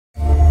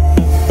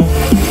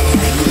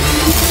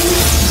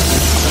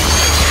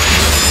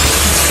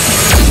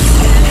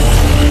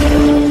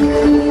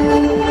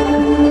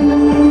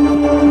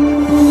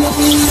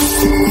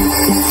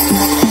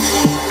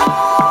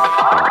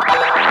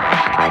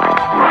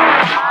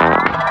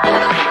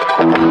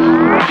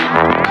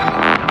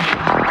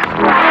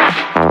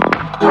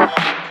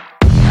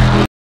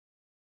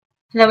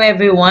Hello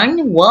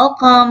everyone,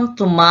 welcome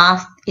to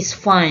Math is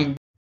Fun.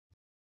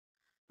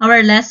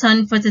 Our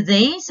lesson for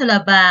today is all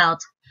about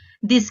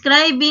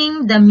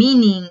describing the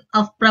meaning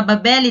of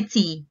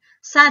probability,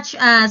 such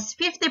as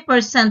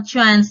 50%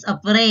 chance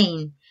of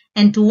rain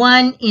and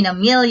 1 in a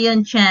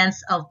million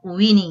chance of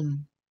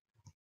winning.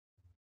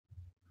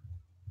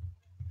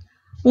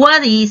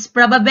 What is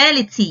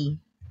probability?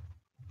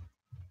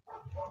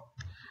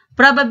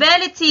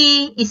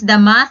 Probability is the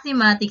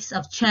mathematics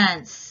of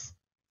chance.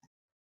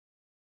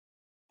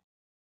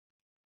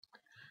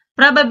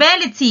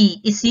 Probability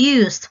is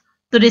used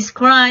to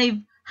describe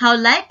how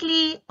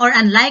likely or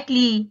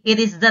unlikely it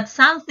is that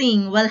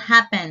something will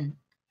happen.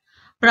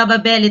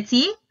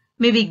 Probability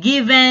may be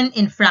given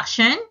in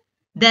fraction,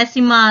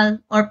 decimal,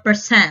 or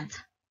percent.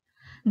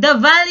 The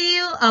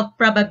value of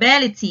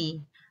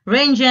probability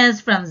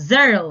ranges from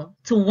 0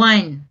 to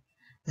 1.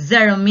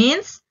 0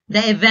 means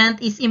the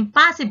event is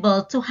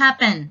impossible to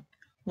happen,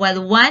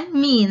 while 1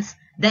 means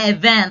the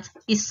event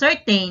is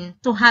certain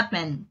to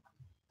happen.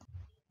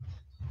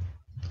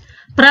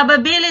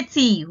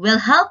 Probability will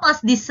help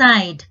us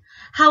decide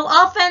how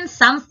often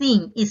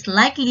something is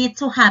likely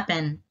to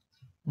happen,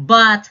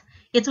 but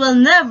it will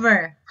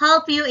never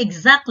help you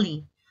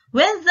exactly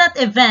when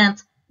that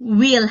event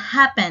will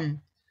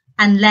happen.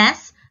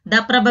 Unless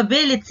the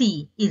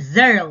probability is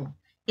 0,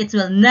 it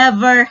will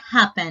never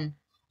happen,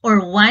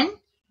 or 1,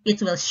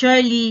 it will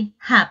surely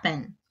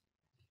happen.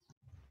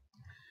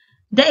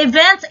 The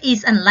event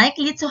is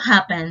unlikely to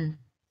happen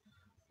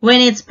when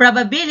its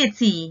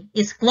probability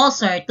is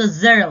closer to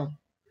 0.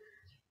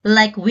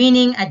 Like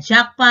winning a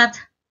jackpot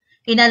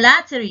in a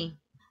lottery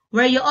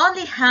where you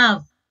only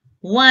have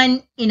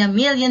 1 in a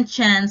million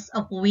chance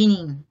of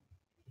winning.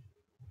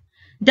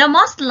 The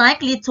most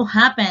likely to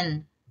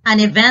happen an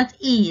event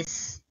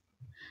is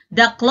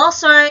the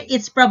closer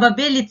its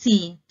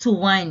probability to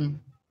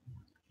 1.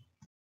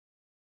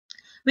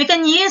 We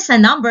can use a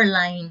number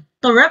line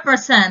to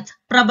represent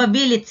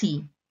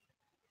probability.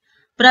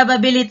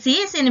 Probability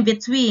is in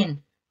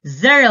between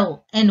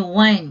 0 and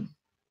 1.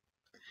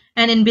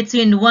 And in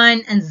between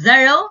 1 and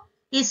 0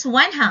 is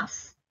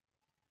 1/2.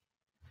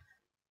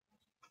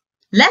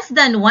 Less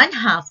than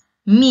 1/2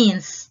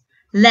 means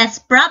less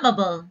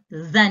probable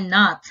than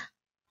not.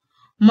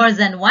 More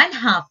than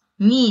 1/2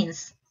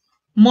 means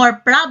more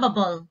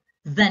probable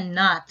than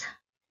not.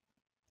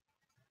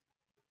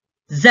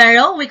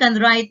 0 we can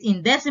write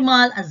in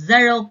decimal as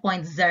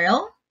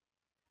 0.0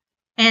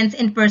 and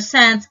in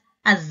percent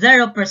as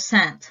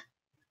 0%.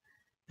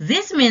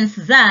 This means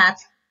that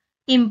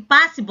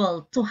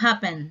impossible to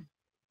happen.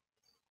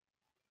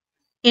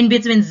 In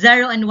between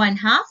 0 and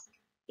 1/2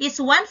 is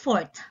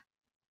 1/4.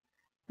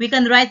 We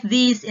can write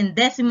this in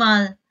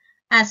decimal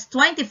as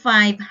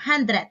 25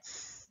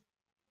 hundredths.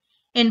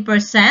 In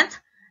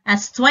percent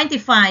as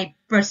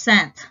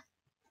 25%.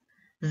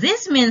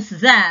 This means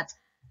that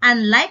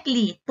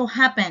unlikely to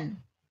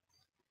happen.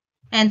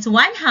 And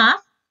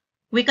 1/2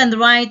 we can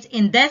write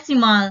in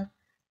decimal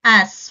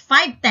as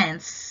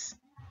 5/10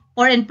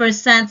 or in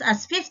percent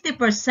as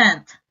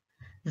 50%.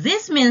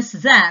 This means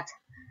that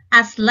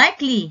as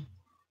likely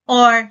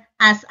or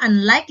as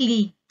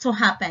unlikely to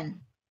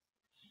happen.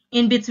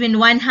 In between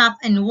 1/2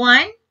 and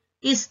 1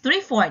 is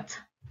 3/4.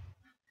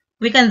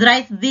 We can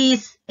write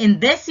this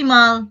in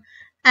decimal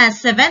as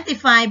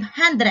 75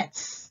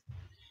 hundredths.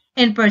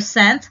 In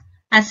percent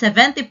as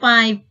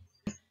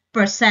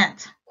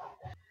 75%.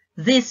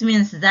 This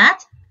means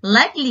that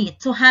likely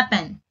to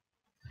happen.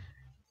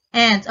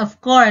 And of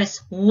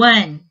course,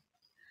 1.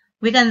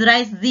 We can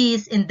write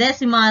this in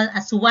decimal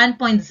as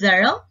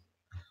 1.0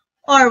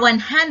 or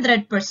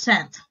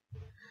 100%.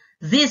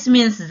 This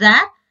means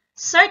that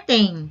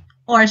certain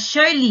or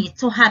surely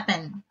to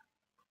happen.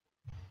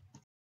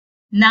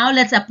 Now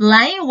let's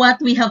apply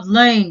what we have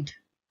learned.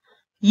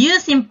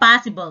 Use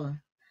impossible,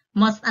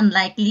 most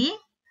unlikely,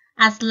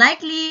 as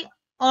likely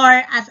or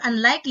as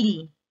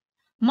unlikely,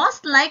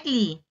 most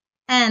likely,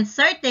 and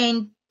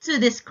certain to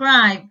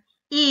describe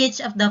each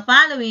of the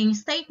following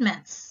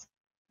statements.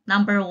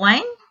 Number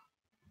 1.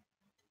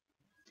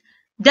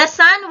 The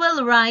sun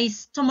will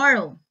rise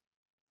tomorrow.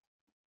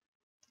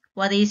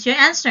 What is your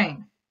answer?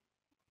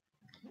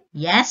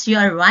 Yes, you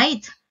are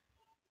right.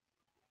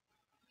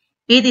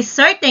 It is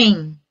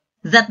certain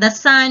that the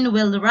sun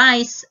will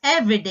rise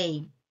every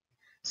day.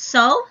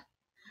 So,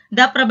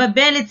 the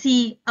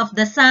probability of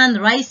the sun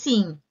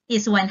rising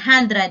is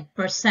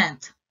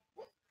 100%.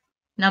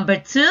 Number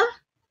 2.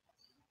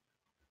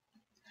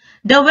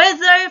 The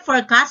weather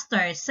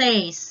forecaster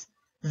says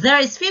there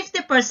is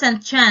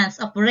 50% chance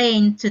of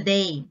rain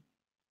today.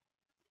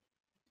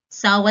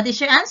 So, what is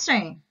your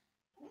answer?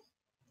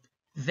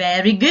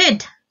 Very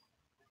good.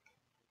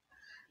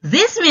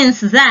 This means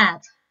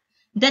that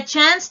the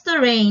chance to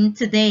rain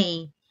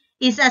today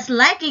is as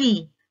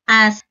likely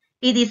as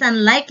it is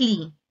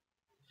unlikely.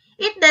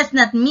 It does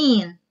not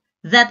mean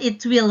that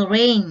it will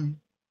rain,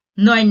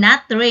 nor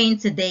not rain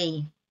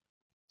today.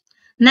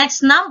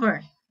 Next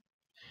number.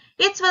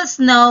 It will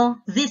snow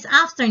this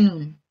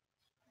afternoon.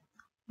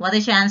 What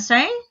is your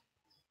answer?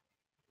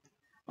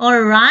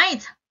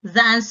 Alright,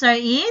 the answer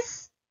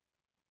is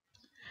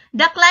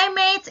The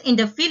climate in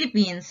the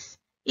Philippines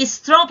is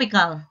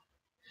tropical.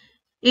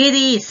 It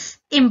is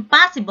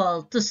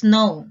impossible to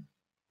snow.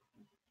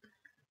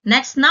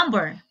 Next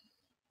number.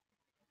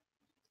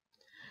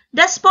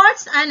 The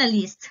sports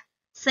analyst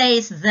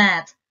says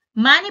that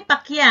Manny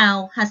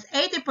Pacquiao has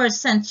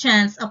 80%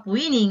 chance of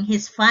winning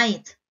his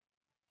fight.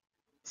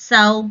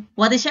 So,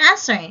 what is your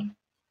answer?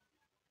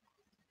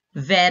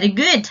 Very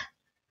good.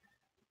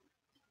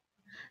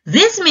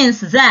 This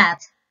means that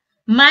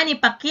Manny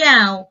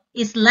Pacquiao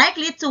is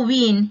likely to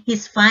win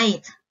his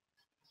fight.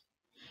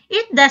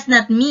 It does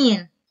not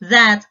mean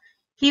that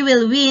he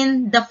will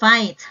win the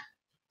fight.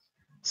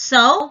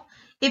 So,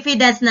 if he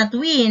does not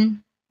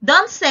win,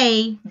 don't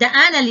say the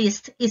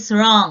analyst is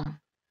wrong.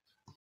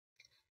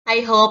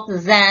 I hope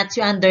that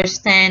you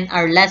understand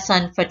our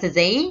lesson for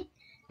today,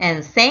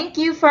 and thank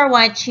you for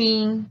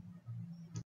watching.